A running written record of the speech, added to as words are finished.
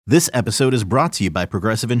This episode is brought to you by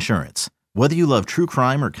Progressive Insurance. Whether you love true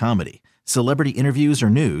crime or comedy, celebrity interviews or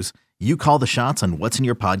news, you call the shots on what's in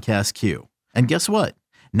your podcast queue. And guess what?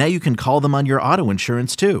 Now you can call them on your auto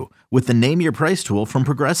insurance too with the Name Your Price tool from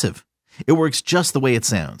Progressive. It works just the way it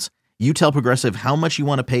sounds. You tell Progressive how much you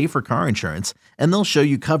want to pay for car insurance, and they'll show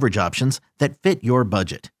you coverage options that fit your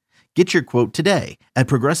budget. Get your quote today at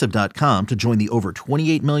Progressive.com to join the over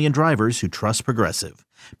 28 million drivers who trust Progressive.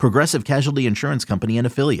 Progressive Casualty Insurance Company and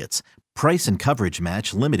Affiliates. Price and coverage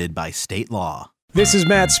match limited by state law. This is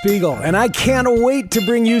Matt Spiegel, and I can't wait to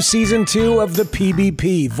bring you Season 2 of the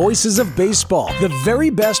PBP, Voices of Baseball. The very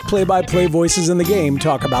best play-by-play voices in the game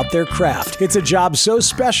talk about their craft. It's a job so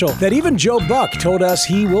special that even Joe Buck told us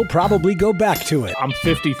he will probably go back to it. I'm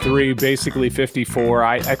 53, basically 54.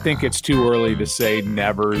 I think it's too early to say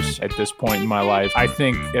nevers at this point in my life. I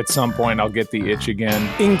think at some point I'll get the itch again.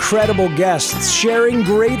 Incredible guests sharing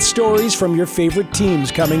great stories from your favorite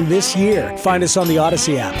teams coming this year. Find us on the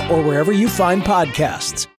Odyssey app or wherever you find podcasts.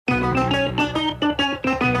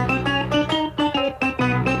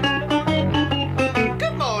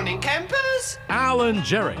 Good morning, campers. Alan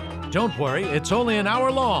Jerry. Don't worry, it's only an hour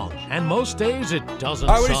long, and most days it doesn't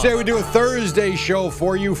I would suck. say we do a Thursday show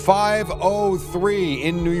for you, 5:03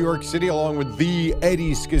 in New York City, along with the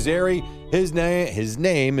Eddie Schizzeri. His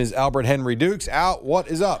name is Albert Henry Dukes. Al, what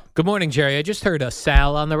is up? Good morning, Jerry. I just heard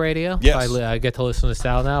Sal on the radio. Yes. I get to listen to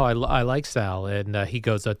Sal now. I like Sal. And he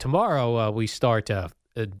goes, tomorrow we start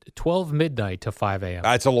 12 midnight to 5 a.m.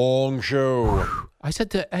 That's a long show. I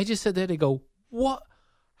just said that. They go, what?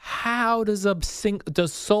 How does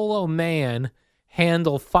does Solo Man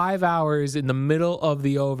handle 5 hours in the middle of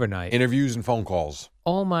the overnight? Interviews and phone calls.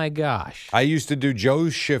 Oh, my gosh. I used to do,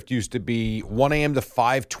 Joe's shift used to be 1 a.m. to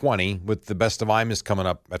 5:20 with the Best of Imus coming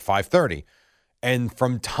up at 5:30. And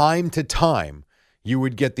from time to time, you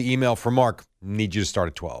would get the email from Mark, need you to start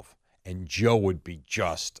at 12. And Joe would be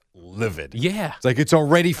just livid. Yeah. It's like, it's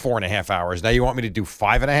already 4.5 hours. Now you want me to do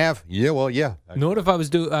 5.5? Yeah, well, yeah. You know what I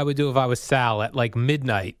would do if I was Sal at like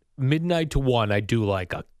midnight to 1, I'd do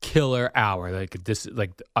like a killer hour. I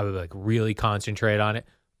would really concentrate on it.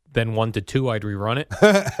 Then 1 to 2, I'd rerun it.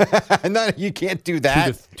 No, you can't do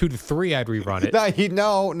that. 2 to 3, I'd rerun it.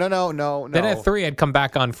 No. Then at 3, I'd come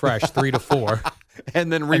back on fresh, 3 to 4.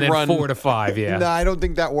 And then rerun. And then 4 to 5, yeah. No, I don't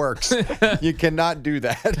think that works. You cannot do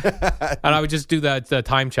that. And I would just do that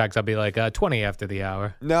time checks. I'd be like 20 after the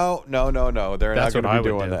hour. No. They're That's not going what to I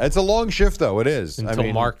be would doing do. that. It's a long shift, though. It is.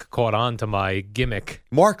 Until Mark caught on to my gimmick.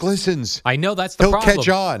 Mark listens. I know that's the He'll problem. catch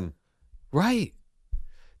on. Right.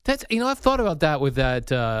 That's I've thought about that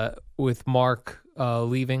with Mark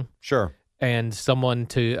leaving. Sure. And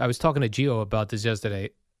I was talking to Gio about this yesterday.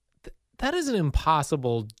 That is an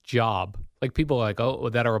impossible job. Like people are like,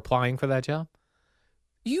 that are applying for that job.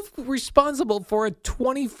 You're responsible for a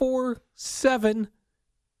 24/7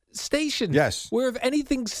 station. Yes. Where if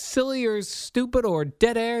anything silly or stupid or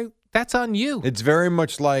dead air, that's on you. It's very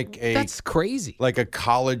much like That's crazy. like a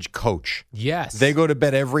college coach. Yes. They go to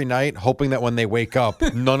bed every night hoping that when they wake up,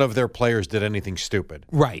 none of their players did anything stupid.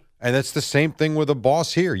 Right. And that's the same thing with a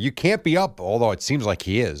boss here. You can't be up, although it seems like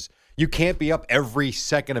he is. You can't be up every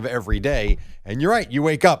second of every day. And you're right. You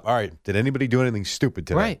wake up. All right. Did anybody do anything stupid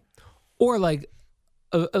today? Right. Or like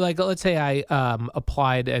let's say I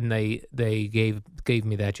applied and they gave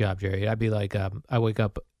me that job, Jerry. I'd be like, I wake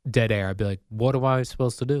up dead air. I'd be like, what am I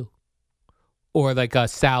supposed to do? Or like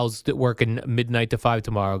Sal's working midnight to 5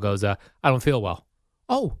 tomorrow goes, I don't feel well.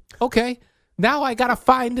 Oh, okay. Now I got to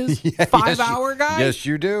find this 5-hour guy? Yes,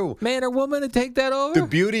 you do. Man or woman to take that over? The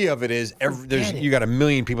beauty of it is you got a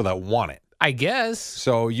million people that want it. I guess.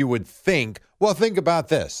 So you would think, well, think about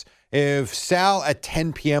this. If Sal at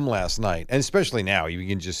 10 p.m. last night, and especially now, you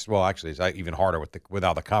can just, well, actually, it's even harder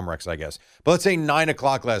without the Comrex, I guess. But let's say 9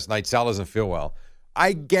 o'clock last night, Sal doesn't feel well.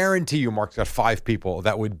 I guarantee you Mark's got 5 people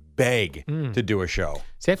that would beg to do a show.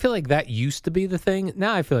 See, I feel like that used to be the thing.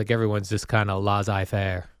 Now I feel like everyone's just kind of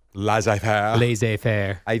laissez-faire.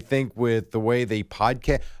 Laissez-faire. I think with the way they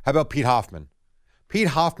podcast, how about Pete Hoffman? Pete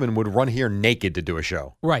Hoffman would run here naked to do a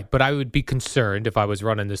show. Right, but I would be concerned if I was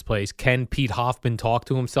running this place. Can Pete Hoffman talk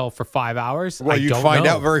to himself for 5 hours? Well, you'd find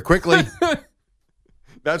out very quickly.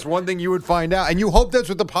 That's one thing you would find out. And you hope that's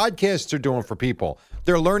what the podcasts are doing for people.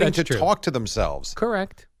 They're learning to talk to themselves.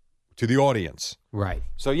 Correct. To the audience. Right.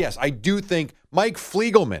 So, yes, I do think Mike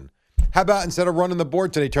Fliegelman, how about instead of running the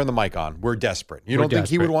board today, turn the mic on? We're desperate. You don't think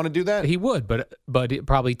he would want to do that? He would, but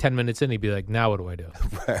probably 10 minutes in, he'd be like, now what do I do?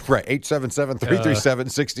 Right.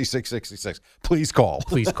 877-337-6666. Please call.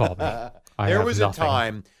 Please call me. There was a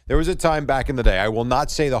time back in the day, I will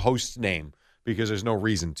not say the host's name because there's no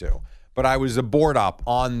reason to, but I was a board op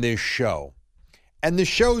on this show. And the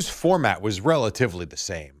show's format was relatively the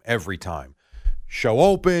same every time. Show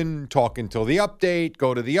open, talk until the update,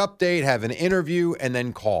 go to the update, have an interview, and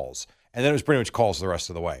then calls. And then it was pretty much calls the rest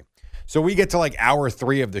of the way. So we get to like hour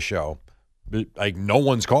 3 of the show. Like no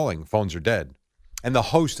one's calling. Phones are dead. And the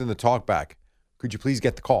host in the talkback, could you please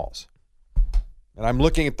get the calls? And I'm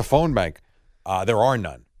looking at the phone bank. There are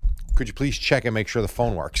none. Could you please check and make sure the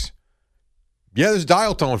phone works? Yeah, there's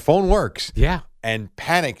dial tone. Phone works. Yeah. And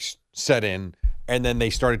panic set in, and then they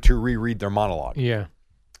started to reread their monologue. Yeah.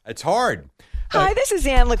 It's hard. Hi, this is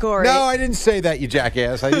Ann LaGorrie. No, I didn't say that, you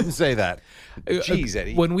jackass. I didn't say that. Jeez,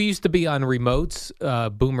 Eddie. When we used to be on remotes,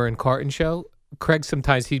 Boomer and Carton show, Craig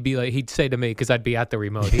sometimes he'd say to me, because I'd be at the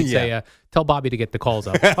remote, he'd say, tell Bobby to get the calls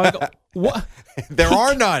up. I go, what? There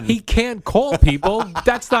are none. He can't call people.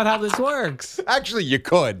 That's not how this works. Actually, you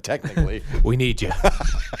could, technically. We need you.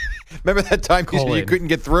 Remember that time Call you in. couldn't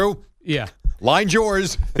get through? Yeah. Line's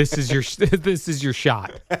yours. This is your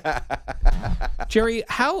shot. Jerry,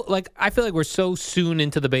 I feel like we're so soon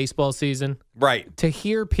into the baseball season. Right. To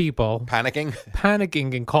hear people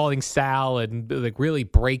Panicking and calling Sal and like really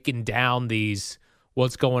breaking down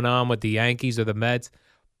what's going on with the Yankees or the Mets.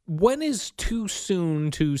 When is too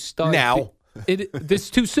soon to start? Now. This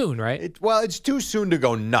too soon, right? It's too soon to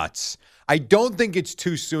go nuts. I don't think it's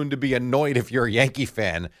too soon to be annoyed if you're a Yankee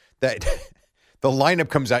fan that the lineup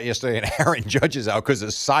comes out yesterday and Aaron Judge is out because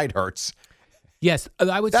his side hurts. Yes,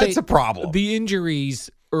 I would say That's a problem. The injuries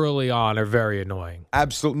early on are very annoying.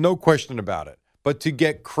 Absolutely, no question about it. But to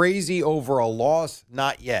get crazy over a loss,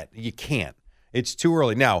 not yet. You can't. It's too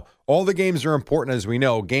early. Now, all the games are important, as we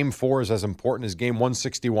know. Game 4 is as important as Game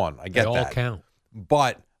 161. I get that. They all count.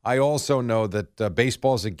 But I also know that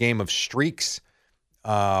baseball is a game of streaks,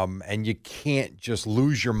 and you can't just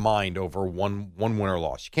lose your mind over one win or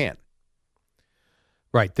loss. You can't.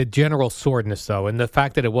 Right. The general soreness, though, and the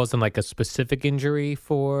fact that it wasn't like a specific injury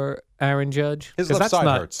for Aaron Judge. His left side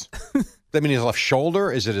hurts. I mean, his left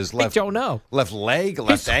shoulder? Is it his left? I don't know. Left leg?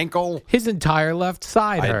 Left ankle? His entire left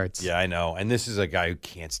side hurts. Yeah, I know. And this is a guy who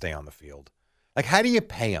can't stay on the field. Like, how do you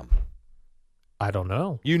pay him? I don't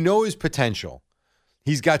know. You know his potential.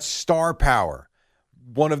 He's got star power.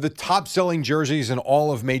 One of the top-selling jerseys in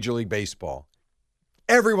all of Major League Baseball.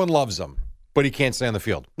 Everyone loves him, but he can't stay on the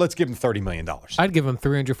field. Let's give him $30 million. I'd give him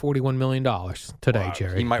 $341 million today,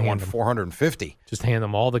 Jerry. He might want $450. Just hand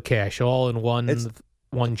them all the cash, all in one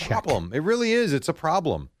check. Problem. It really is. It's a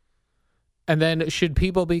problem. And then should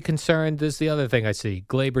people be concerned? This is the other thing I see.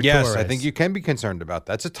 Gleyber Yes, Torres. I think you can be concerned about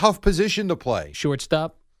that. It's a tough position to play.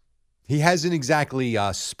 Shortstop? He hasn't exactly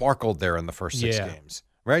sparkled there in the first 6 games.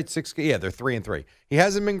 Right? 6. Yeah, they're 3-3. He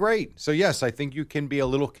hasn't been great. So, yes, I think you can be a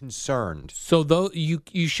little concerned. So, though you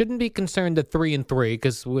shouldn't be concerned at 3-3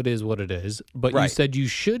 because it is what it is. But Right. you said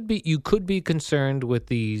you could be concerned with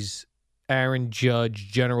these Aaron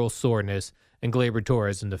Judge general soreness and Gleyber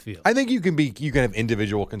Torres in the field. I think you can have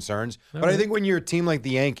individual concerns. But I think when you're a team like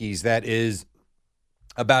the Yankees that is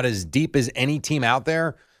about as deep as any team out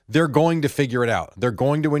there, they're going to figure it out. They're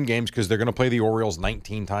going to win games because they're going to play the Orioles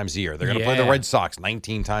 19 times a year. They're going to play the Red Sox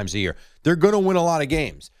 19 times a year. They're going to win a lot of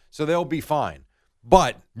games, so they'll be fine.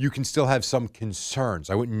 But you can still have some concerns.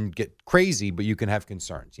 I wouldn't get crazy, but you can have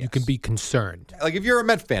concerns. Yes. You can be concerned. Like if you're a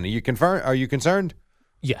Met fan, are you concerned?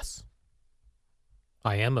 Yes.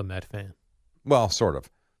 I am a Met fan. Well, sort of.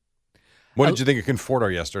 What did you think of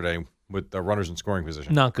Conforto yesterday with the runners in scoring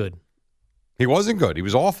position? Not good. He wasn't good. He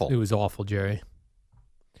was awful. It was awful, Jerry.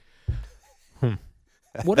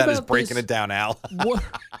 What that about is breaking this- it down, Al.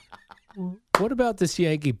 What about this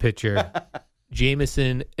Yankee pitcher,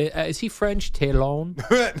 Jameson? Is he French? Talon?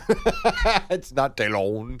 It's not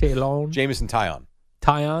Talon. Talon? Jameson Taillon.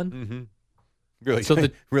 Taillon? Mm-hmm. Really, So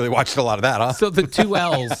really watched a lot of that, huh? So the two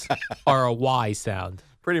L's are a Y sound.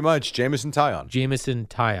 Pretty much, Jameson Taillon. Jameson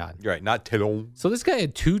Taillon. You're right, not Talon. So this guy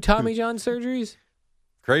had 2 Tommy John surgeries?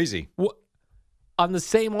 Crazy. What? On the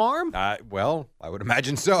same arm? Well, I would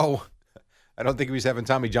imagine so. I don't think he was having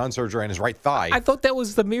Tommy John surgery on his right thigh. I thought that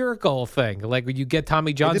was the miracle thing. Like when you get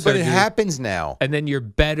Tommy John But surgery. it happens now. And then you're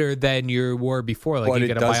better than you were before. Like But you it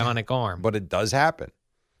get a does- bionic arm. But it does happen.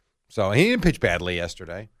 So he didn't pitch badly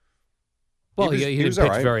yesterday. Well, he he was didn't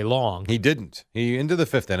all pitch right. very long. He didn't. He into the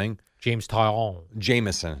 5th inning. James Taillon.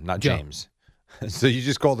 Jameson, not Ja- James. So you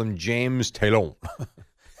just called him James Talon.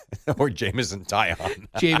 Or Jameson Taillon.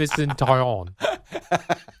 Jameson Taillon.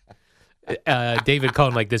 David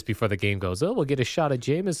Cohn like this before the game goes, we'll get a shot at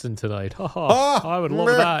Jameson tonight. I would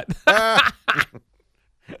love that.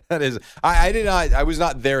 That is. I did not. I was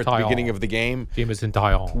not there at the Taiwan. beginning of the game. Jameson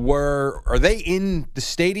Taiwan. Are they in the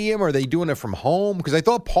stadium? Or are they doing it from home? Because I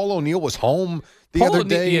thought Paul O'Neill was home the other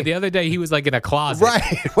day. Yeah, the other day he was like in a closet.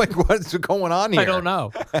 Right. Like, what's going on here? I don't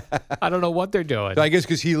know. I don't know what they're doing. So I guess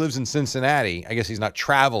because he lives in Cincinnati, I guess he's not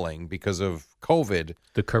traveling because of COVID.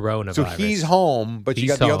 The coronavirus. So he's home, but you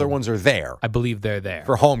He's got the other home. ones are there I believe they're there.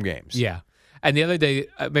 for home games. Yeah. And the other day,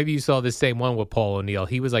 maybe you saw the same one with Paul O'Neill.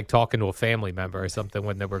 He was like talking to a family member or something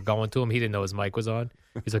when they were going to him. He didn't know his mic was on.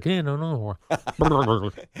 He's like, yeah, no.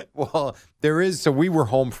 Well, there is. So we were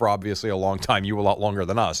home for obviously a long time. You a lot longer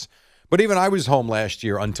than us. But even I was home last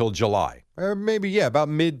year until July, or maybe about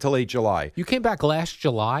mid to late July. You came back last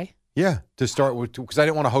July? Yeah, to start with, because I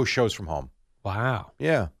didn't want to host shows from home. Wow.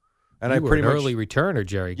 Yeah, and you I were pretty an much early returner,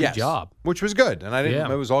 Jerry. Good yes, job. which was good, and I didn't.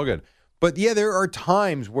 Yeah. It was all good. But yeah, there are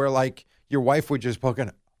times where like your wife would just poke in,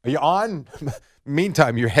 are you on?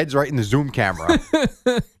 Meantime, your head's right in the Zoom camera.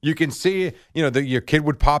 You can see, your kid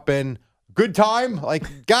would pop in. Good time?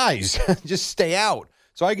 Like, guys, just stay out.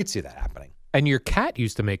 So I could see that happening. And your cat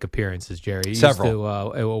used to make appearances, Jerry. He Several.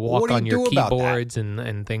 Used to walk What do you on your do about that? keyboards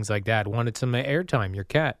and things like that. Wanted some airtime, your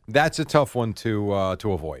cat. That's a tough one to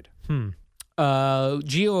avoid.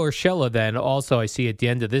 Gio Urshela then, also I see at the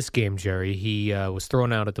end of this game, Jerry, he was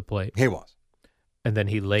thrown out at the plate. He was. And then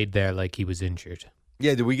he laid there like he was injured.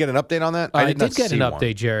 Yeah, did we get an update on that? I did not did get see an one.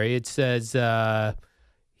 update, Jerry. It says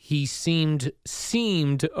he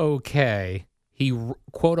seemed okay. He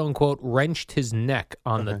quote unquote wrenched his neck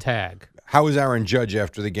on the tag. How was Aaron Judge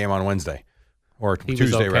after the game on Wednesday? Or He was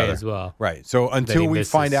Tuesday, okay rather. as well. Right. So he until we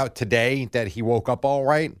misses. find out today that he woke up all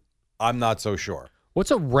right, I'm not so sure. What's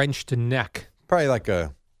a wrenched neck? Probably like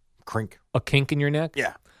a crink. A kink in your neck?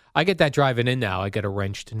 Yeah. I get that driving in now. I get a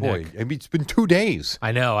wrenched Boy, neck. I mean, it's been 2 days.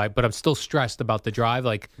 I know, but I'm still stressed about the drive.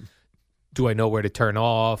 Like, do I know where to turn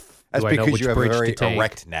off? That's do I know because which you have a bridge very to take?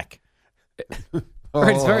 erect neck. Or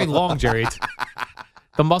it's very long, Jerry.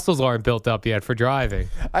 The muscles aren't built up yet for driving.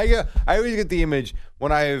 I always get the image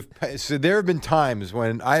when so there have been times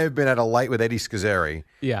when I have been at a light with Eddie Scazzeri,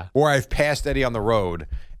 Yeah. or I've passed Eddie on the road,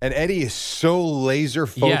 and Eddie is so laser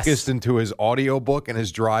focused Yes. into his audiobook and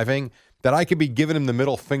his driving that I could be giving him the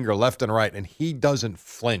middle finger left and right, and he doesn't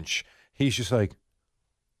flinch. He's just like,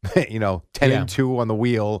 10 Yeah. and 2 on the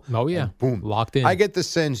wheel. Oh, yeah. and boom. Locked in. I get the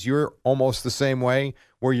sense you're almost the same way,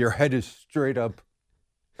 where your head is straight up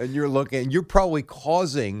and you're looking, you're probably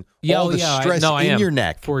causing all the stress I in am, your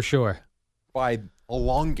neck for sure. by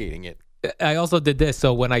elongating it. I also did this.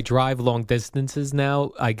 So when I drive long distances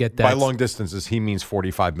now, I get that By long distances, he means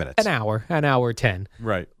 45 minutes. an hour 10.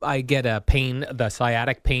 Right. I get a pain. The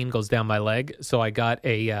sciatic pain goes down my leg. So I got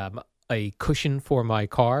a cushion for my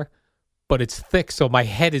car, but it's thick, so my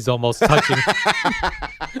head is almost touching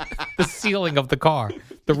the ceiling of the car,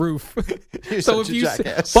 the roof. You're So such if a you,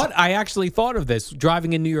 jackass. but I actually thought of this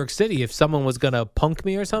driving in New York City. If someone was gonna punk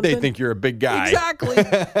me or something, They think you're a big guy. exactly.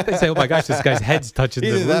 They say, "Oh my gosh, this guy's head's touching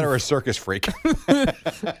Either the that or a roof." circus freak.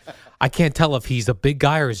 I can't tell if he's a big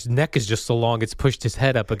guy or his neck is just so long it's pushed his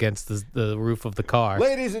head up against the roof of the car.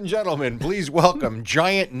 Ladies and gentlemen, please welcome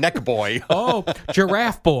Giant Neck Boy. Oh,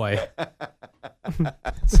 Giraffe Boy,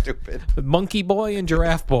 Stupid. Monkey Boy, and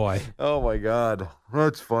Giraffe Boy. Oh, my God.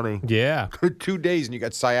 That's funny. Yeah. 2 days and you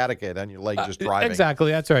got sciatica on your leg just driving.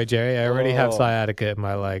 Exactly. That's right, Jerry. I already have Oh. sciatica in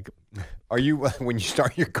my leg. Are you, when you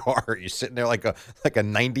start your car, are you sitting there like a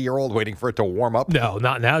 90-year-old waiting for it to warm up? No,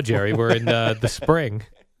 not now, Jerry. We're in the spring.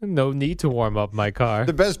 No need to warm up my car.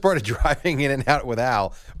 The best part of driving in and out with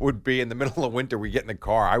Al would be in the middle of winter, we get in the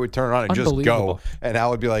car. I would turn it on and just go. Unbelievable. And Al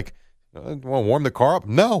would be like, want to warm the car up?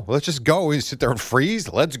 No, let's just go. We sit there and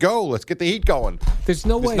freeze. Let's go. Let's get the heat going. There's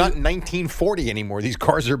no It's way. not 1940 anymore. These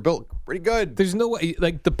cars are built pretty good. There's no way.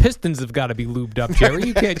 Like the pistons have got to be lubed up, Jerry.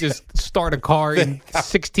 You can't just start a car in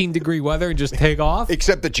 16-degree weather and just take off.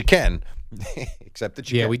 Except that you can. Except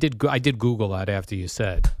that you Yeah, can. we did. I did Google that after you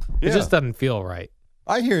said. It Yeah. just doesn't feel right.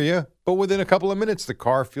 I hear you. But within a couple of minutes, the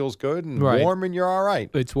car feels good and Right. warm and you're all right.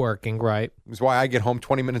 It's working, right? That's why I get home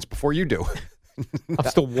 20 minutes before you do. I'm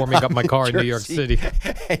still warming up my car in New York Jersey. City.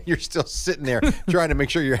 And you're still sitting there trying to make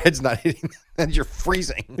sure your head's not hitting and you're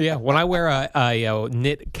freezing. Yeah, when I wear a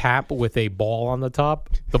knit cap with a ball on the top,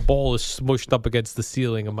 the ball is smushed up against the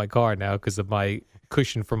ceiling of my car now because of my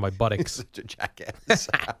cushion for my buttocks. Such a jackass.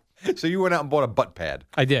 So you went out and bought a butt pad.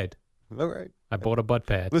 I did. All right. I bought a butt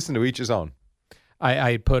pad. Listen, to each his own.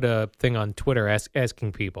 I put a thing on Twitter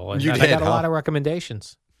asking people, and You I did, got a huh? lot of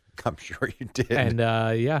recommendations. I'm sure you did. And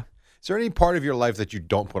yeah, Is there any part of your life that you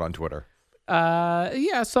don't put on Twitter?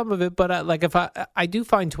 yeah, some of it. But like, if I do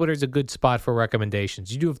find Twitter's a good spot for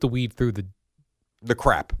recommendations. You do have to weed through The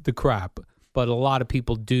crap. the crap, but a lot of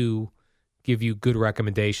people do give you good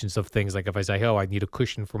recommendations of things. Like if I say, oh, I need a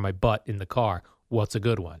cushion for my butt in the car, what's a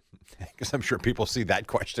good one? Because I'm sure people see that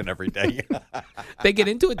question every day. They get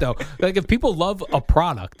into it, though. Like if people love a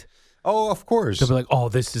product, Oh, of course. they'll be like, oh,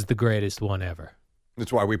 this is the greatest one ever.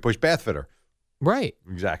 That's why we push Bathfitter. Right.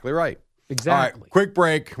 Exactly right. Exactly. All right, quick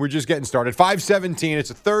break. We're just getting started. 5:17. It's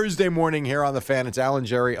a Thursday morning here on The Fan. It's Alan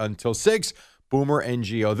Jerry until 6. Boomer and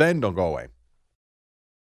Gio. Then don't go away.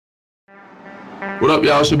 What up,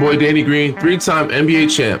 y'all? It's your boy Danny Green, 3-time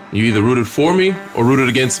NBA champ. You either rooted for me or rooted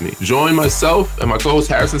against me. Join myself and my co-host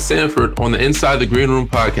Harrison Sanford on the Inside the Green Room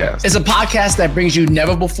podcast. It's a podcast that brings you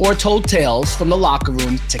never-before-told tales from the locker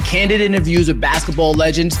room to candid interviews with basketball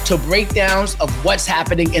legends to breakdowns of what's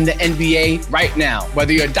happening in the NBA right now.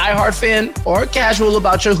 Whether you're a diehard fan or casual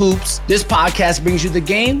about your hoops, this podcast brings you the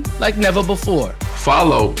game like never before.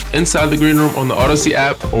 Follow Inside the Green Room on the Odyssey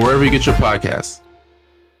app or wherever you get your podcasts.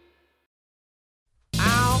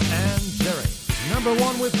 Al and Jerry, number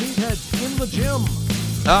one with meatheads in the gym.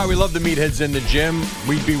 We love the meatheads in the gym.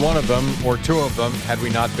 We'd be one of them or two of them had we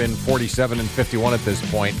not been 47 and 51 at this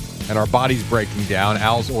point, and our bodies breaking down.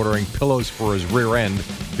 Al's ordering pillows for his rear end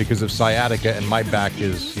because of sciatica, and my back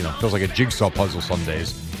is, feels like a jigsaw puzzle some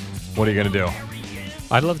days. What are you going to do?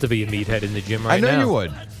 I'd love to be a meathead in the gym right now.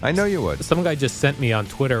 I know you would. Some guy just sent me on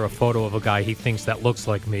Twitter a photo of a guy he thinks that looks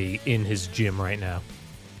like me in his gym right now.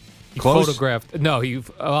 He Close? photographed. No, he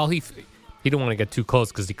didn't want to get too close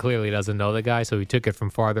because he clearly doesn't know the guy, so he took it from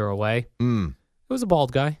farther away. It was a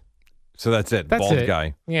bald guy. So that's it. That's bald it.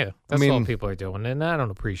 guy. Yeah, that's all people are doing, and I don't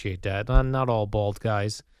appreciate that. Not all bald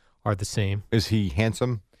guys are the same. Is he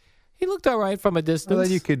handsome? He looked all right from a distance. Well,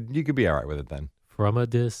 then you could be all right with it then. From a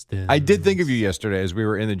distance. I did think of you yesterday as we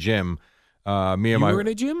were in the gym. Me and You my were in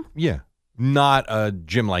a gym? Yeah, not a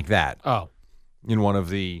gym like that. Oh. In one of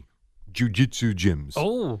the jiu-jitsu gyms.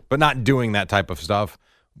 Oh. But not doing that type of stuff.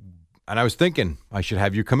 And I was thinking I should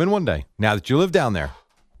have you come in one day now that you live down there.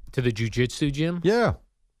 To the jiu-jitsu gym? Yeah.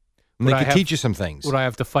 And they could teach you some things. Would I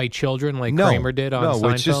have to fight children like Kramer did on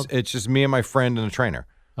Seinfeld? No, it's just me and my friend and a trainer.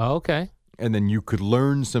 Oh, okay. And then you could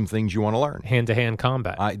learn some things you want to learn. Hand-to-hand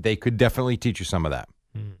combat. They could definitely teach you some of that.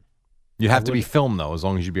 You'd have to be filmed, though, as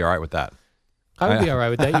long as you'd be all right with that. I would be all right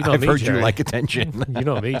with that. You know I've me, heard Jerry. you like attention. You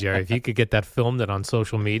know me, Jerry. If you could get that filmed and on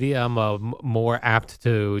social media, I'm more apt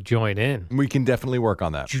to join in. We can definitely work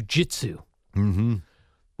on that. Jiu-jitsu. Mm-hmm.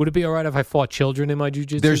 Would it be all right if I fought children in my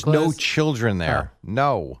jiu-jitsu There's class? no children there.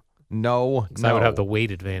 No. I would have the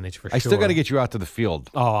weight advantage for sure. I still got to get you out to the field.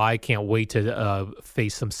 Oh, I can't wait to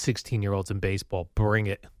face some 16-year-olds in baseball. Bring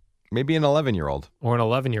it. Maybe an 11-year-old. Or an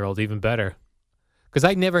 11-year-old, even better. Because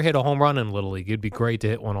I never hit a home run in Little League. It'd be great to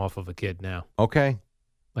hit one off of a kid now. Okay.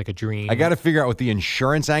 Like a dream. I got to figure out what the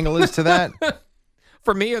insurance angle is to that.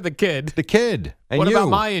 For me or the kid? The kid. And what you. about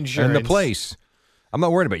my insurance? And the place. I'm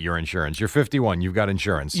not worried about your insurance. You're 51. You've got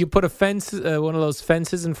insurance. You put a fence, one of those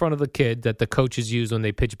fences in front of the kid that the coaches use when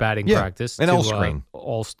they pitch batting practice. An L-screen.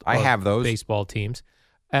 I have those. Baseball teams.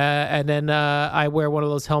 And then I wear one of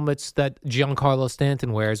those helmets that Giancarlo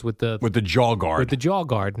Stanton wears with the jaw guard. With the jaw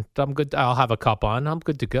guard. I'm good. I'll have a cup on. I'm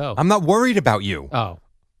good to go. I'm not worried about you. Oh.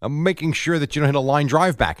 I'm making sure that you don't hit a line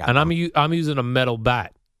drive back at And them. I'm using a metal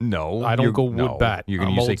bat. No. I don't go wood bat. You're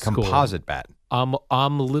going I'm to use a old school. composite bat.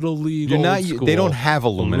 I'm Little League You're old not. school. They don't have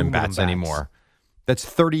aluminum bats anymore. That's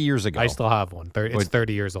 30 years ago. I still have one. It's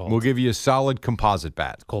 30 years old. We'll give you a solid composite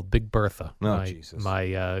bat. It's called Big Bertha. Oh, Jesus.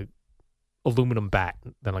 My aluminum bat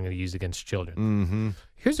that I'm going to use against children. Mm-hmm.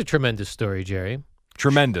 Here's a tremendous story, Jerry.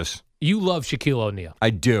 Tremendous. You love Shaquille O'Neal. I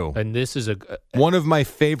do. And this is one of my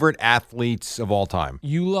favorite athletes of all time.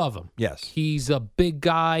 You love him. Yes. He's a big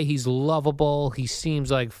guy. He's lovable. He seems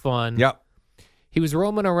like fun. Yep. He was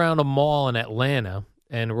roaming around a mall in Atlanta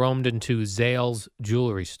and roamed into Zales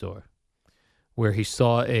jewelry store where he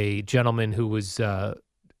saw a gentleman who was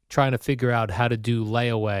trying to figure out how to do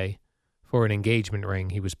layaway for an engagement ring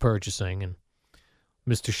he was purchasing. And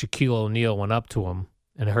Mr. Shaquille O'Neal went up to him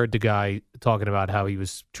and heard the guy talking about how he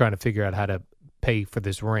was trying to figure out how to pay for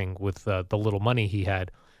this ring with the little money he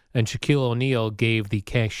had. And Shaquille O'Neal gave the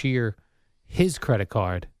cashier his credit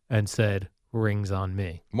card and said, "Ring's on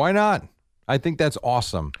me." Why not? I think that's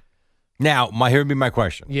awesome. Now, here would be my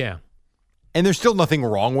question. Yeah. And there's still nothing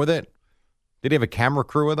wrong with it. Did he have a camera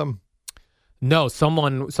crew with him? No, some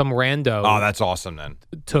rando. Oh, that's awesome then.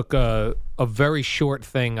 Took a very short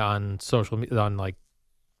thing on social media, on like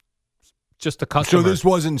just a customer. So this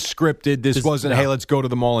wasn't scripted. This wasn't, no. hey, let's go to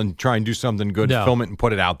the mall and try and do something good, No. film it and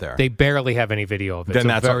put it out there. They barely have any video of it. Then It's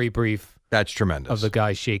that's very brief. That's tremendous. Of the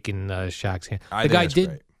guy shaking Shaq's hand. I The think guy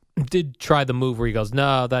that's did try the move where he goes,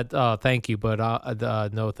 "No, thank you, but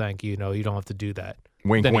no, thank you. No, you don't have to do that."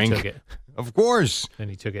 Wink, then wink. He took it. Of course. Then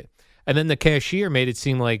he took it. And then the cashier made it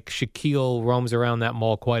seem like Shaquille roams around that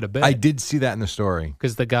mall quite a bit. I did see that in the story.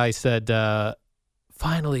 Because the guy said,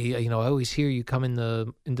 finally, I always hear you come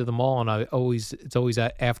into the mall, and it's always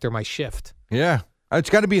after my shift. Yeah. It's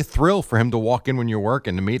got to be a thrill for him to walk in when you're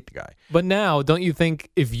working to meet the guy. But now, don't you think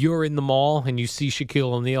if you're in the mall and you see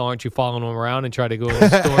Shaquille O'Neal, aren't you following him around and try to go in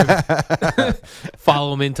the store,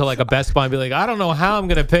 follow him into like a Best Buy and be like, I don't know how I'm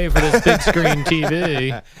going to pay for this big screen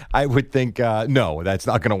TV. I would think, no, that's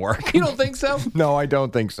not going to work. You don't think so? No, I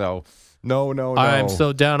don't think so. No. I'm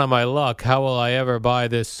so down on my luck. How will I ever buy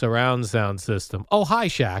this surround sound system? Oh, hi,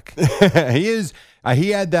 Shaq. He is.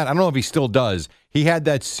 He had that. I don't know if he still does. He had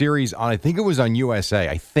that series on. I think it was on USA.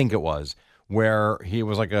 I think it was where he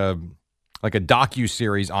was like a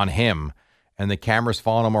docu-series on him, and the cameras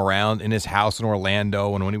following him around in his house in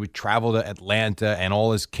Orlando. And when he would travel to Atlanta, and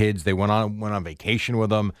all his kids, they went on vacation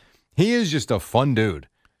with him. He is just a fun dude.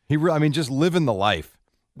 Just living the life.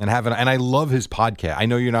 And I love his podcast. I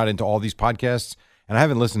know you're not into all these podcasts, and I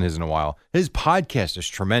haven't listened to his in a while. His podcast is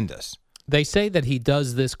tremendous. They say that he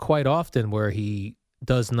does this quite often where he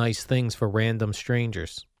does nice things for random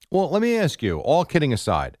strangers. Well, let me ask you, all kidding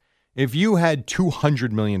aside, if you had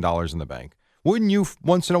 $200 million in the bank, wouldn't you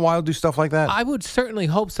once in a while do stuff like that? I would certainly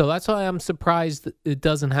hope so. That's why I'm surprised that it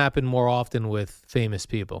doesn't happen more often with famous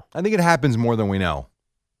people. I think it happens more than we know.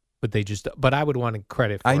 But I would want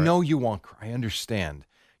credit for it. I know you want, I understand.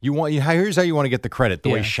 Here's how you want to get the credit, the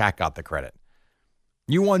way Shaq got the credit.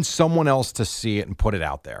 You want someone else to see it and put it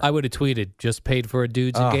out there. I would have tweeted, just paid for a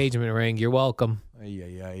dude's engagement ring. You're welcome.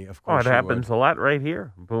 Of course. It happens a lot right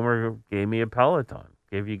here. Boomer gave me a Peloton.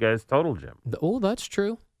 Gave you guys Total Gym. Oh, that's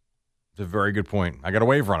true. It's a very good point. I got a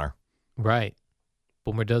Wave Runner. Right.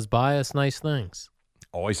 Boomer does buy us nice things.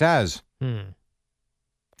 Always has. And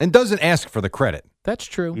doesn't ask for the credit. That's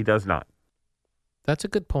true. He does not. That's a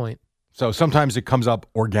good point. So sometimes it comes up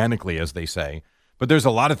organically, as they say. But there's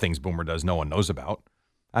a lot of things Boomer does no one knows about.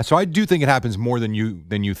 So I do think it happens more than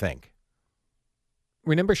you think.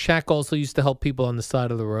 Remember Shaq also used to help people on the side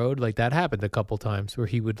of the road? Like that happened a couple times where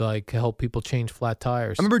he would help people change flat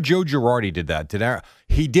tires. I remember Joe Girardi did that.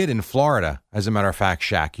 He did in Florida, as a matter of fact,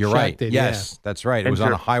 Shaq. You're right. Did, yes, that's right. It was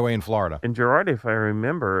on a highway in Florida. And Girardi, if I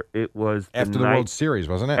remember, it was after the World Series,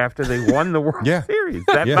 wasn't it? After they won the World Series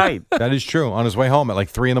that night. That is true. On his way home at like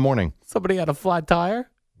 3 a.m. Somebody had a flat tire?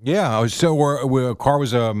 Yeah. So car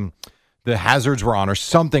was, the hazards were on or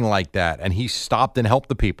something like that. And he stopped and helped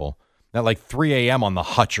the people at like 3 a.m. on the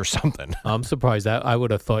hutch or something. I'm surprised. I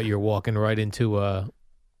would have thought you're walking right into a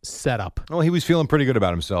setup. Well, he was feeling pretty good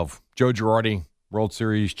about himself. Joe Girardi, World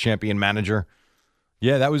Series champion manager.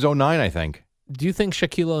 Yeah, that was 2009, I think. Do you think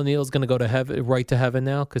Shaquille O'Neal is going to go to heaven, right to heaven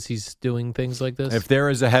now because he's doing things like this? If there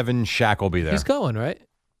is a heaven, Shaq will be there. He's going, right?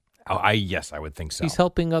 Yes, I would think so. He's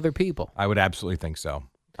helping other people. I would absolutely think so.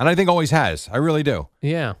 And I think always has. I really do.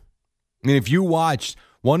 Yeah. I mean, if you watched,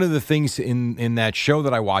 one of the things in that show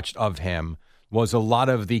that I watched of him was a lot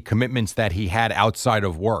of the commitments that he had outside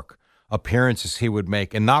of work, appearances he would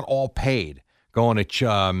make, and not all paid, going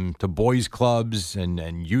to boys clubs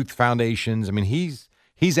and youth foundations. I mean,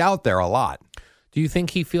 he's out there a lot. Do you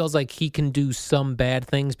think he feels like he can do some bad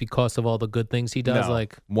things because of all the good things he does? No.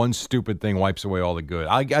 Like one stupid thing wipes away all the good.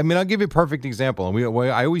 I mean, I'll give you a perfect example,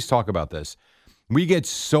 and I always talk about this. We get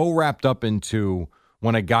so wrapped up into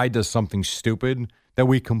when a guy does something stupid that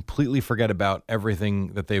we completely forget about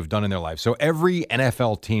everything that they've done in their life. So every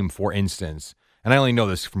NFL team, for instance, and I only know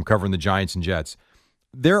this from covering the Giants and Jets,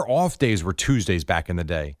 their off days were Tuesdays back in the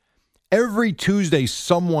day. Every Tuesday,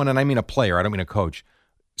 someone, and I mean a player, I don't mean a coach,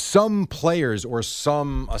 some players or a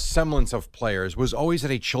semblance of players was always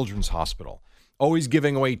at a children's hospital, always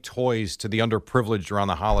giving away toys to the underprivileged around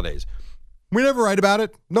the holidays. We never write about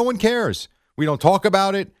it. No one cares. We don't talk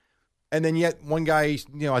about it. And then yet one guy,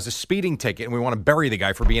 has a speeding ticket and we want to bury the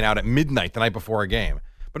guy for being out at midnight the night before a game.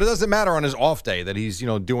 But it doesn't matter on his off day that he's,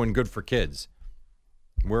 doing good for kids.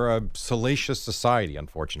 We're a salacious society,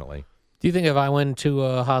 unfortunately. Do you think if I went to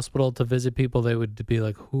a hospital to visit people, they would be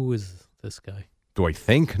like, who is this guy? Do I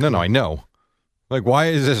think? No, I know. Like, why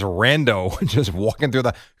is this rando just walking through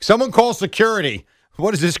someone call security.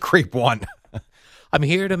 What does this creep want? I'm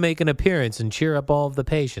here to make an appearance and cheer up all of the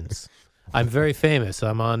patients. I'm very famous.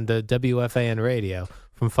 I'm on the WFAN radio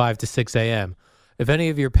from 5 to 6 a.m. If any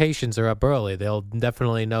of your patients are up early, they'll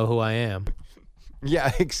definitely know who I am.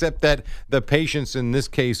 Yeah, except that the patients in this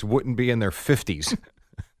case wouldn't be in their 50s.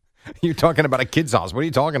 You're talking about a kid's hospital. What are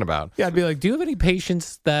you talking about? Yeah, I'd be like, do you have any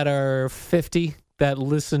patients that are 50 that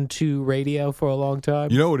listen to radio for a long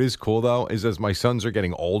time? You know what is cool, though, is as my sons are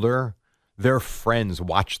getting older, their friends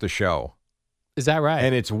watch the show. Is that right?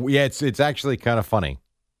 And it's actually kind of funny.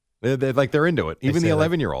 They're into it. Even the say,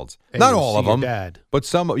 like, 11-year-olds. hey, Not you all see of your them. dad. But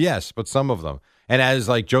some of them. And as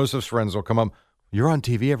like Joseph's friends will come up, you're on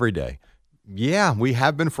TV every day. Yeah, we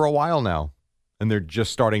have been for a while now. And they're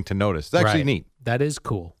just starting to notice. It's actually Right. neat. That is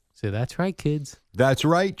cool. See, that's right, kids. That's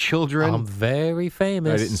right, children. I'm very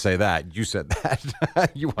famous. I didn't say that. You said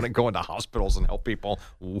that. You want to go into hospitals and help people.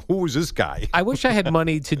 Who is this guy? I wish I had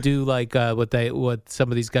money to do like what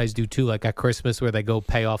some of these guys do too, like at Christmas where they go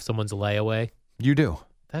pay off someone's layaway. You do.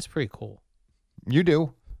 That's pretty cool. You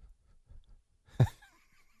do.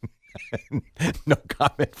 No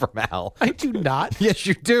comment from Al. I do not. Yes,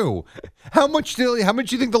 you do. How much do you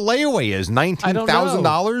think the layaway is?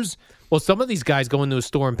 $19,000? Well, some of these guys go into a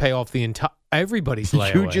store and pay off the entire everybody's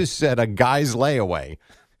layaway. You just said a guy's layaway.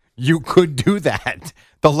 You could do that.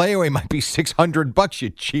 The layaway might be $600, you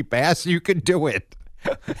cheap ass. You could do it.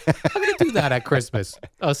 I'm gonna do that at Christmas.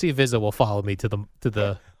 I'll see if Izzo will follow me to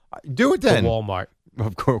the do it then. to Walmart.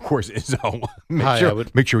 Of course, Izzo. Hi,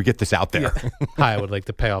 Make sure we get this out there. Hi, I would like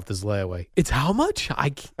to pay off this layaway. It's how much?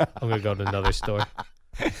 I'm gonna go to another store.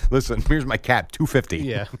 Listen, here's my cap, $250.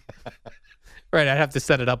 Yeah. Right, I'd have to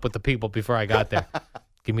set it up with the people before I got there.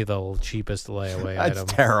 Give me the cheapest layaway That's item.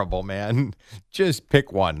 terrible, man. Just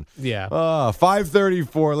pick one. Yeah.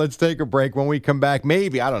 5:34. Let's take a break. When we come back,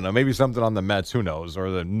 maybe, I don't know, maybe something on the Mets, who knows,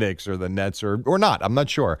 or the Knicks or the Nets or not. I'm not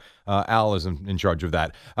sure. Al is in charge of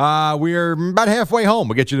that. We're about halfway home.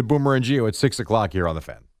 We'll get you to Boomer and Gio at 6 o'clock here on The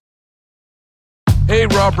Fan. Hey,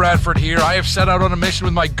 Rob Bradford here. I have set out on a mission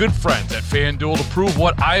with my good friends at FanDuel to prove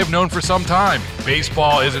what I have known for some time.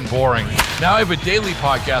 Baseball isn't boring. Now I have a daily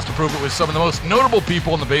podcast to prove it with some of the most notable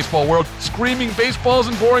people in the baseball world, screaming baseball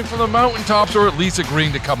isn't boring from the mountaintops, or at least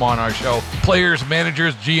agreeing to come on our show. Players,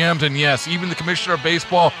 managers, GMs, and yes, even the commissioner of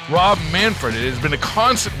baseball, Rob Manfred. It has been a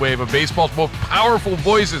constant wave of baseball's most powerful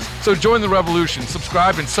voices. So join the revolution.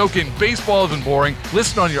 Subscribe and soak in Baseball Isn't Boring.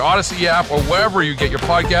 Listen on your Odyssey app or wherever you get your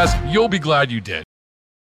podcasts. You'll be glad you did.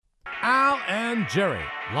 Al and Jerry,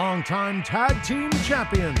 longtime tag team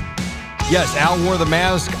champions. Yes, Al wore the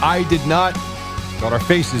mask. I did not. Got our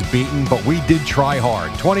faces beaten, but we did try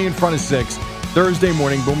hard. 20 in front of 6. Thursday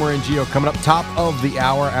morning, Boomer and Gio coming up top of the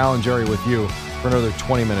hour. Al and Jerry with you for another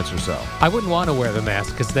 20 minutes or so. I wouldn't want to wear the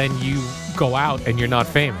mask because then you go out and you're not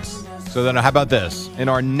famous. So then how about this? In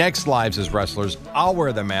our next lives as wrestlers, I'll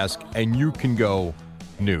wear the mask and you can go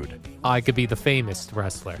nude. I could be the famous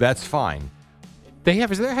wrestler. That's fine. There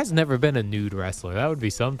has never been a nude wrestler. That would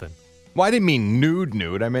be something. Well, I didn't mean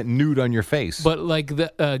nude. I meant nude on your face. But like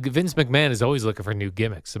Vince McMahon is always looking for new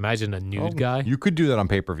gimmicks. Imagine a nude guy. You could do that on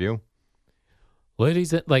pay-per-view.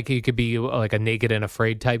 Ladies, like he could be like a Naked and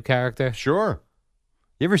Afraid type character. Sure.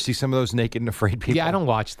 You ever see some of those Naked and Afraid people? Yeah, I don't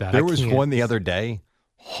watch that. There was one the other day.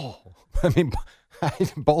 Oh, I mean,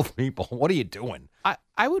 both people. What are you doing?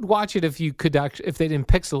 I would watch it if you could actually, if they didn't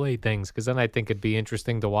pixelate things, because then I think it'd be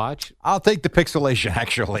interesting to watch. I'll take the pixelation,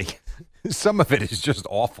 actually. Some of it is just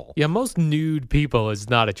awful. Yeah, most nude people is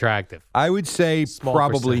not attractive. I would say Small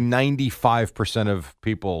probably percent. 95% of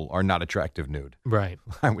people are not attractive nude. Right.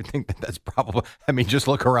 I would think that's probably, I mean, just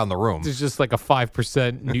look around the room. There's just like a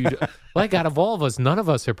 5% nude. Like out of all of us, none of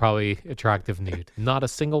us are probably attractive nude. Not a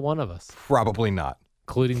single one of us. Probably not.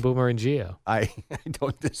 Including Boomer and Gio. I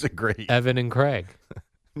don't disagree. Evan and Craig.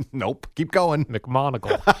 Nope. Keep going.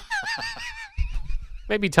 McMonagle.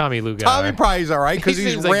 Maybe Tommy Lugo. Tommy probably's all right because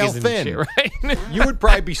he's seems like rail he's in thin. shape, right? You would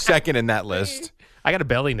probably be second in that list. I got a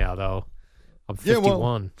belly now, though. I'm Yeah, 51.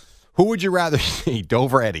 well, who would you rather see,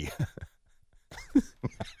 Dove or Eddie?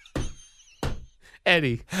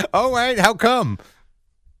 Eddie. All right. How come?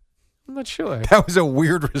 I'm not sure. That was a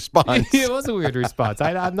weird response. It was a weird response.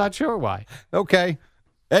 I'm not sure why. Okay.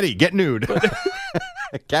 Eddie, get nude.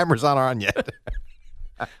 Camera's not on yet.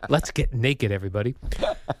 Let's get naked, everybody.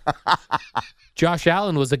 Josh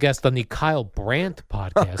Allen was a guest on the Kyle Brandt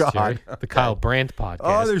podcast, Jerry. The Kyle Brandt podcast.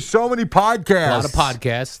 Oh, there's so many podcasts. A lot of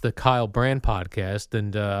podcasts. The Kyle Brandt podcast.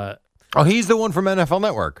 And oh, he's the one from NFL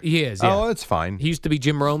Network. he is, yeah. Oh, that's fine. He used to be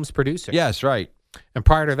Jim Rome's producer. Yes, right. And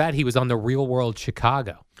prior to that, he was on The Real World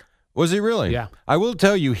Chicago. Was he really? Yeah. I will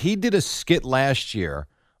tell you, he did a skit last year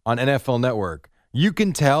on NFL Network. You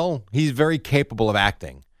can tell he's very capable of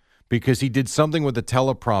acting because he did something with the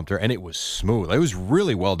teleprompter and it was smooth. It was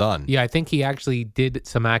really well done. Yeah, I think he actually did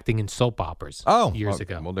some acting in soap operas years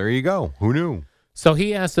ago. Well, there you go. Who knew? So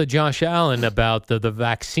he asked Josh Allen about the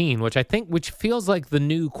vaccine, which feels like the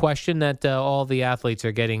new question that all the athletes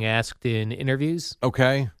are getting asked in interviews.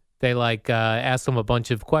 Okay. They ask them a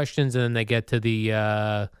bunch of questions and then they get to the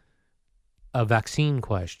a vaccine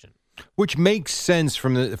question. Which makes sense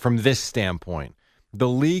from this standpoint.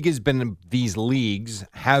 these leagues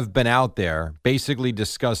have been out there basically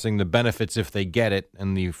discussing the benefits if they get it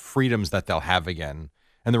and the freedoms that they'll have again,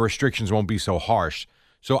 and the restrictions won't be so harsh.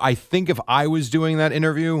 So I think if I was doing that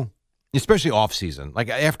interview, especially off season, like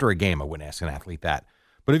after a game, I wouldn't ask an athlete that.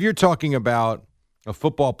 But if you're talking about a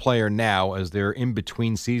football player now as they're in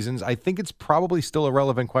between seasons, I think it's probably still a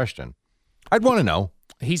relevant question. I'd want to know.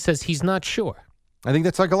 He says he's not sure. I think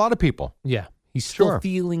that's like a lot of people. Yeah, he's still Sure.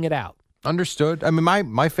 feeling it out. Understood. I mean,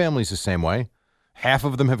 my family's the same way. Half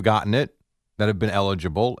of them have gotten it that have been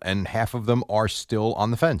eligible, and half of them are still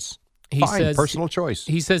on the fence. He Fine, says personal choice.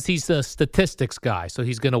 He says he's a statistics guy, so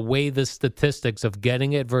he's going to weigh the statistics of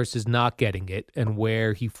getting it versus not getting it and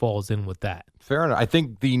where he falls in with that. Fair enough. I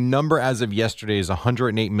think the number as of yesterday is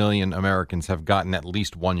 108 million Americans have gotten at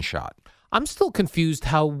least one shot. I'm still confused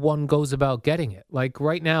how one goes about getting it. Like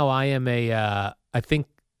right now, I am I think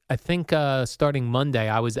starting Monday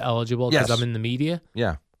I was eligible because Yes. I'm in the media.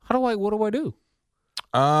 Yeah. What do I do?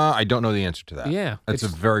 I don't know the answer to that. Yeah, That's a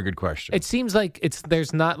very good question. It seems like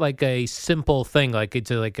there's not like a simple thing. Like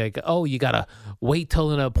it's like oh, you gotta wait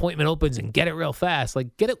till an appointment opens and get it real fast.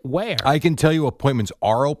 Like get it where? I can tell you appointments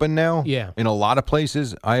are open now. Yeah. In a lot of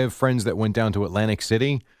places. I have friends that went down to Atlantic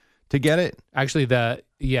City to get it. Actually,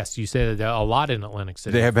 yes, you said that a lot in Atlantic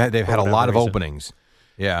City. They've had for a lot of whatever reason. openings.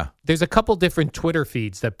 Yeah. There's a couple different Twitter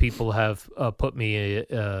feeds that people have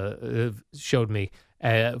showed me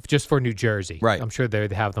just for New Jersey. Right. I'm sure they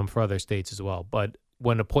have them for other states as well. But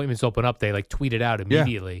when appointments open up, they like tweet it out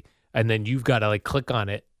immediately, and then you've got to like click on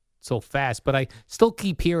it so fast. But I still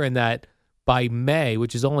keep hearing that by May,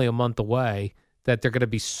 which is only a month away, that there are going to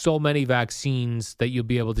be so many vaccines that you'll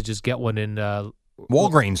be able to just get one in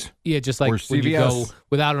Walgreens. Yeah, just like Or when you go CVS.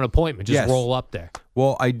 without an appointment, just Yes. roll up there.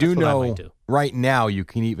 Well, I do That's what I know might do. right now you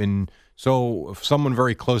can even so if someone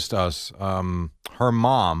very close to us, her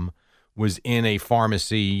mom was in a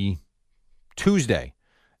pharmacy Tuesday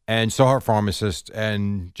and saw her pharmacist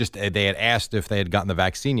and just they had asked if they had gotten the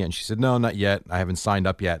vaccine yet, and she said no, not yet. I haven't signed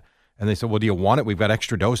up yet. And they said, well, do you want it? We've got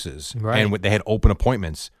extra doses, Right. and they had open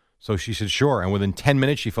appointments. So she said sure, and within 10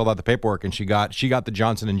 minutes she filled out the paperwork and she got the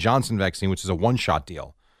Johnson & Johnson vaccine, which is a one-shot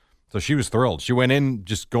deal. So she was thrilled. She went in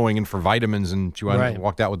just going in for vitamins, and she Right.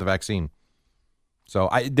 walked out with the vaccine. So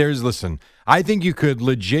listen, I think you could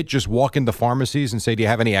legit just walk into pharmacies and say, do you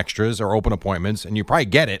have any extras or open appointments? And you probably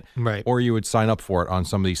get it. Right. Or you would sign up for it on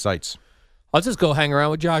some of these sites. I'll just go hang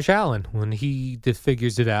around with Josh Allen when he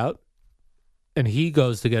figures it out and he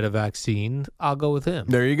goes to get a vaccine. I'll go with him.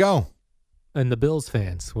 There you go. And the Bills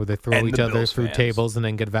fans, where they throw And each the other Bills through fans. tables and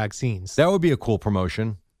then get vaccines. That would be a cool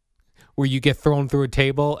promotion. Where you get thrown through a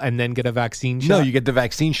table and then get a vaccine shot No, you get the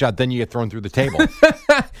vaccine shot, then you get thrown through the table.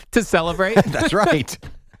 to celebrate. That's right.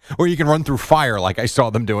 Or you can run through fire like I saw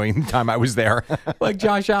them doing the time I was there. Like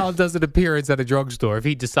Josh Allen does an appearance at a drugstore. If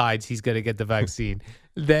he decides he's going to get the vaccine,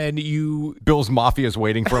 then Bill's Mafia is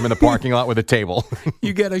waiting for him in the parking lot with a table.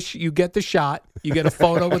 you get the shot. You get a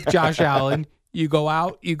photo with Josh Allen. You go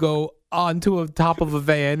out. You go onto a top of a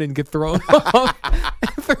van and get thrown off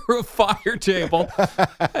through a fire table,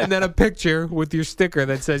 and then a picture with your sticker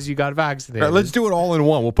that says you got vaccinated. All right, let's do it all in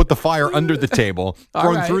one. We'll put the fire under the table, All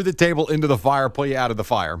thrown right. through the table into the fire, pull you out of the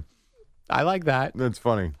fire. I like that. That's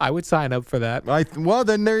funny. I would sign up for that. Well,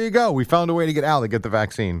 then there you go. We found a way to get Al to get the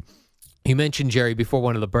vaccine. You mentioned, Jerry, before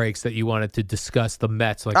one of the breaks that you wanted to discuss the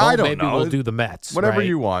Mets. Like, I don't maybe know. we'll do the Mets. Whatever right?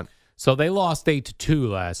 you want. So they lost 8-2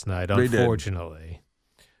 last night, They did. unfortunately.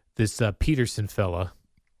 This Peterson fella,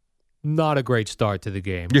 not a great start to the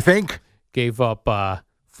game. You think? Gave up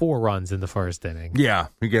 4 runs in the first inning. Yeah,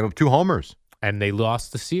 he gave up 2 homers. And they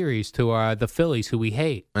lost the series to the Phillies, who we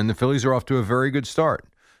hate. And the Phillies are off to a very good start.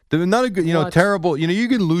 They're not a good, What? terrible. You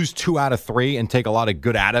can lose 2 out of 3 and take a lot of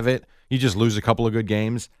good out of it. You just lose a couple of good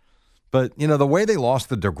games. But, the way they lost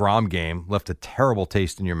the DeGrom game left a terrible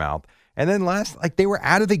taste in your mouth. And then they were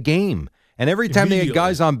out of the game. And every time they had Immediately.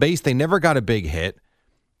 guys on base, they never got a big hit.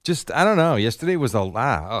 Just, I don't know. Yesterday was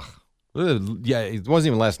yeah, it wasn't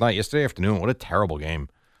even last night. Yesterday afternoon, what a terrible game.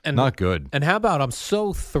 And, Not good. And how about, I'm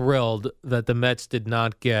so thrilled that the Mets did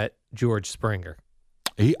not get George Springer.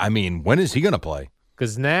 When is he going to play?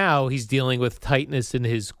 Because now he's dealing with tightness in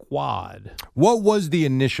his quad. What was the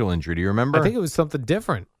initial injury? Do you remember? I think it was something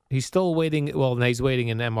different. He's still waiting. Well, he's waiting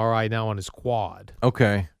an MRI now on his quad.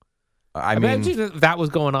 Okay. Imagine if that was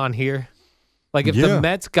going on here. Like if Yeah. the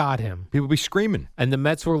Mets got him People be screaming. and the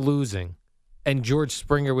Mets were losing and George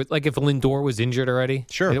Springer was like if Lindor was injured already.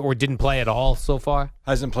 Sure. Or didn't play at all so far.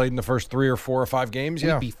 Hasn't played in the first 3 or 4 or 5 games.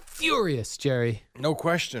 Yeah. We'd be furious, Jerry. No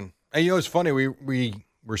question. And it's funny. We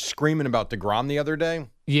were screaming about DeGrom the other day.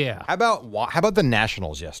 Yeah. How about the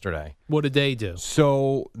Nationals yesterday? What did they do?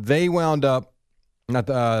 So they wound up, Not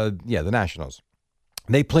the Nationals.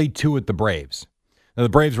 They played 2 at the Braves. Now, the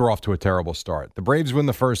Braves were off to a terrible start. The Braves win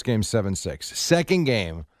the first game 7-6. Second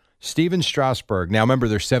game, Steven Strasburg. Now, remember,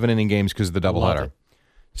 they're 7-inning games because of the doubleheader.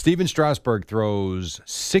 Steven Strasburg throws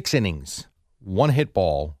 6 innings, 1 hit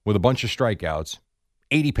ball with a bunch of strikeouts,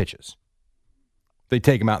 80 pitches. They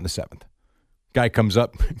take him out in the 7th. Guy comes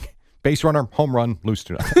up, base runner, home run, lose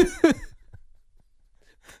 2-0.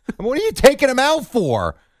 What are you taking him out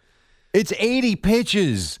for? It's 80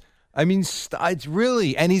 pitches. I mean, it's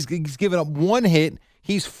really, and he's given up 1 hit.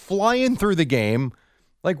 He's flying through the game.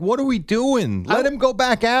 Like, what are we doing? Let him go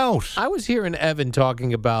back out. I was hearing Evan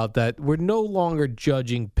talking about that we're no longer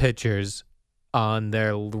judging pitchers on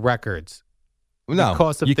their records. No,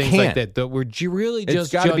 because of you things can't. like that. We're really It's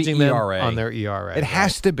just gotta be judging them ERA. on their ERA. It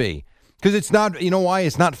has to be. Because it's not, you know why?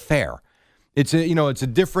 It's not fair. It's a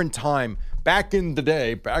different time. Back in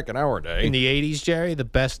our day. In the 80s, Jerry, the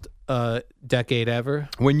best decade ever.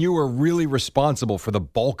 When you were really responsible for the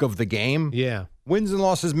bulk of the game. Yeah. Wins and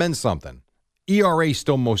losses meant something. ERA is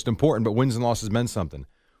still most important, but wins and losses meant something.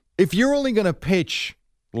 If you're only going to pitch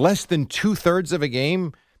less than 2/3 of a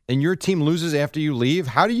game and your team loses after you leave,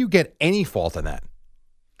 how do you get any fault in that?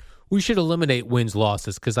 We should eliminate wins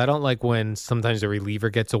losses because I don't like when sometimes a reliever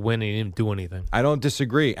gets a win and he didn't do anything. I don't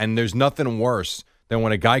disagree. And there's nothing worse than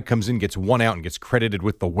when a guy comes in, gets 1 out, and gets credited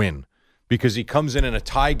with the win because he comes in a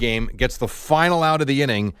tie game, gets the final out of the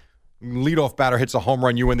inning, leadoff batter hits a home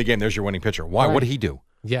run, you win the game. There's your winning pitcher. Why? Right. What did he do?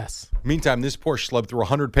 Yes. Meantime, this poor schlub threw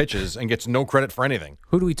 100 pitches and gets no credit for anything.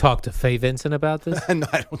 Who do we talk to? Faye Vincent about this? No,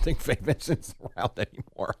 I don't think Faye Vincent's around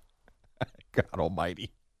anymore. God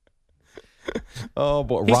almighty. Oh,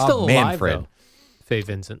 boy. He's Rob still alive, Manfred. though, Faye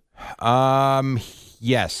Vincent.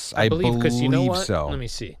 Yes, I believe because you know what? so. Let me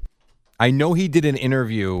see. I know he did an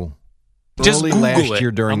interview Just early Google last it.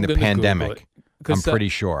 year during I'm the gonna Google pandemic. it. I'm 'Cause, pretty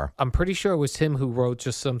sure. I'm pretty sure it was him who wrote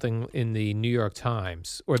just something in the New York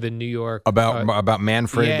Times or the New York About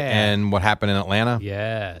Manfred yeah. and what happened in Atlanta?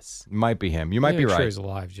 Yes. Might be him. You might be I'm right. sure he's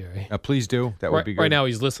alive, Jerry. Please do. That would Right, be good. right now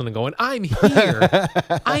he's listening going, I'm here.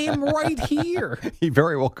 I am right here. He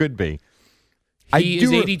very well could be. He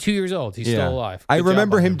is 82 years old. He's still alive. I Good job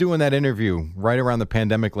remember on him doing that interview right around the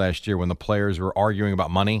pandemic last year when the players were arguing about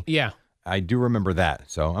money. Yeah. I do remember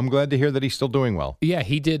that. So I'm glad to hear that he's still doing well. Yeah,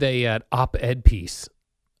 he did an op-ed piece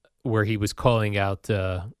where he was calling out,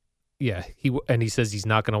 he says he's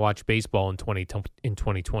not going to watch baseball in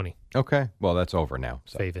 2020. Okay. Well, that's over now.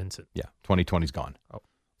 So. Faye Vincent. Yeah. 2020's gone. Oh.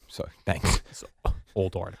 So thanks. So,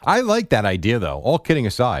 old article. I like that idea, though. All kidding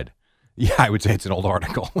aside. Yeah, I would say it's an old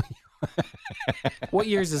article. What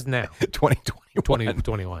years is now? 2021.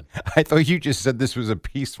 2021. I thought you just said this was a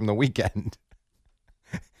piece from the weekend.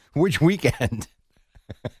 Which weekend?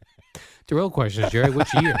 The real question is, Jerry,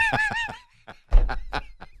 which year?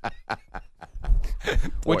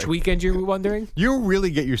 Which weekend you're wondering? You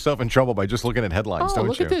really get yourself in trouble by just looking at headlines, don't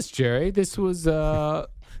look you? at this, Jerry. This was this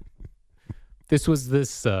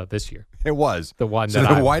year. It was. The one so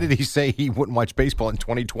that then why did he say he wouldn't watch baseball in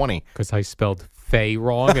 2020? Because I spelled Faye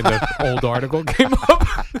wrong and the old article came up.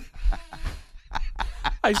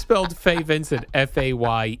 I spelled Faye Vincent Faye.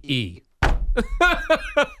 Why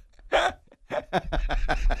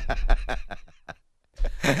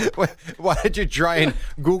did you try and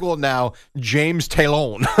Google now James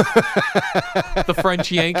Talon? The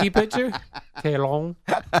French Yankee pitcher? Talon.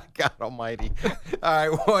 God almighty. All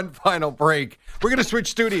right, one final break. We're going to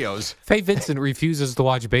switch studios. Faye Vincent refuses to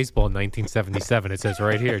watch baseball in 1977. It says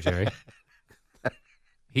right here, Jerry.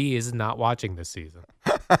 He is not watching this season.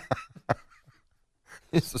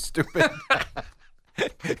 It's so stupid.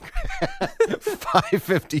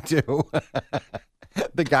 5:52.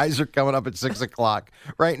 The guys are coming up at 6 o'clock.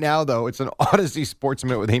 Right now, though, it's an Odyssey Sports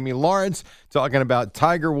Minute with Amy Lawrence talking about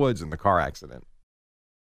Tiger Woods and the car accident.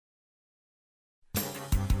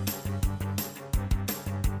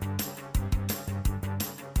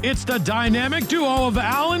 It's the dynamic duo of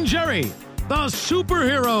Al and Jerry, the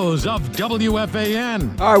superheroes of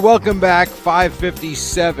WFAN. All right, welcome back.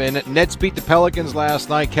 5:57. Nets beat the Pelicans last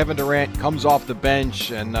night. Kevin Durant comes off the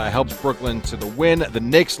bench and helps Brooklyn to the win. The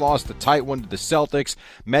Knicks lost a tight one to the Celtics.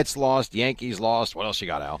 Mets lost. Yankees lost. What else you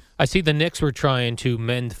got, Al? I see the Knicks were trying to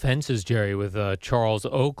mend fences, Jerry, with Charles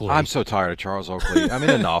Oakley. I'm so tired of Charles Oakley. I mean,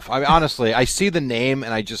 enough. Honestly, I see the name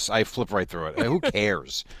and I flip right through it. Who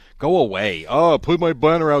cares? Go away. Oh, put my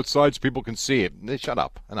banner outside so people can see it. Shut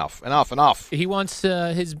up. Enough. He wants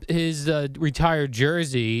his retired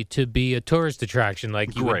jersey to be a tourist attraction,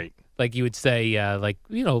 like you would say,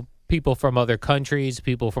 people from other countries,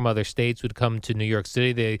 people from other states would come to New York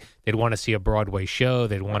City. They'd want to see a Broadway show.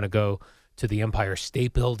 They'd want to go to the Empire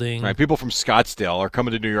State Building. Right, people from Scottsdale are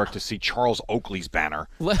coming to New York to see Charles Oakley's banner.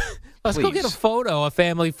 Let's go get a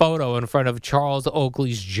family photo in front of Charles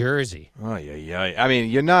Oakley's jersey. Oh, yeah. I mean,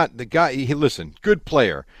 you're not the guy. Listen, good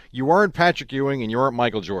player. You aren't Patrick Ewing and you aren't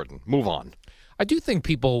Michael Jordan. Move on. I do think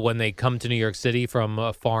people, when they come to New York City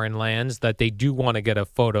from foreign lands, that they do want to get a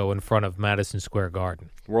photo in front of Madison Square Garden.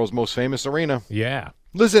 World's most famous arena. Yeah.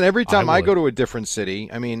 Listen, every time I go to a different city,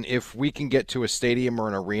 I mean, if we can get to a stadium or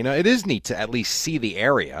an arena, it is neat to at least see the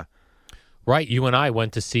area. Right. You and I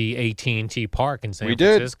went to see AT&T Park in San We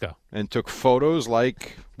Francisco. did, and took photos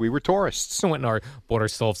like we were tourists. We went and bought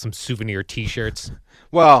ourselves some souvenir T-shirts.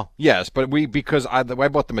 Well, yes, but because I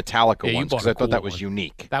bought the Metallica ones because I thought that was one.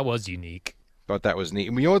 unique. That was unique. Thought that was neat.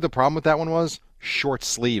 And you know what the problem with that one was? Short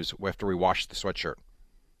sleeves after we washed the sweatshirt.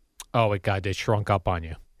 Oh, it got it shrunk up on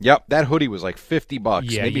you. Yep, that hoodie was like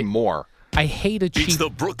 $50, maybe more. I hate a cheap... It's the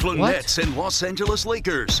Brooklyn Nets and Los Angeles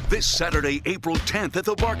Lakers this Saturday, April 10th at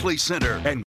the Barclays Center. And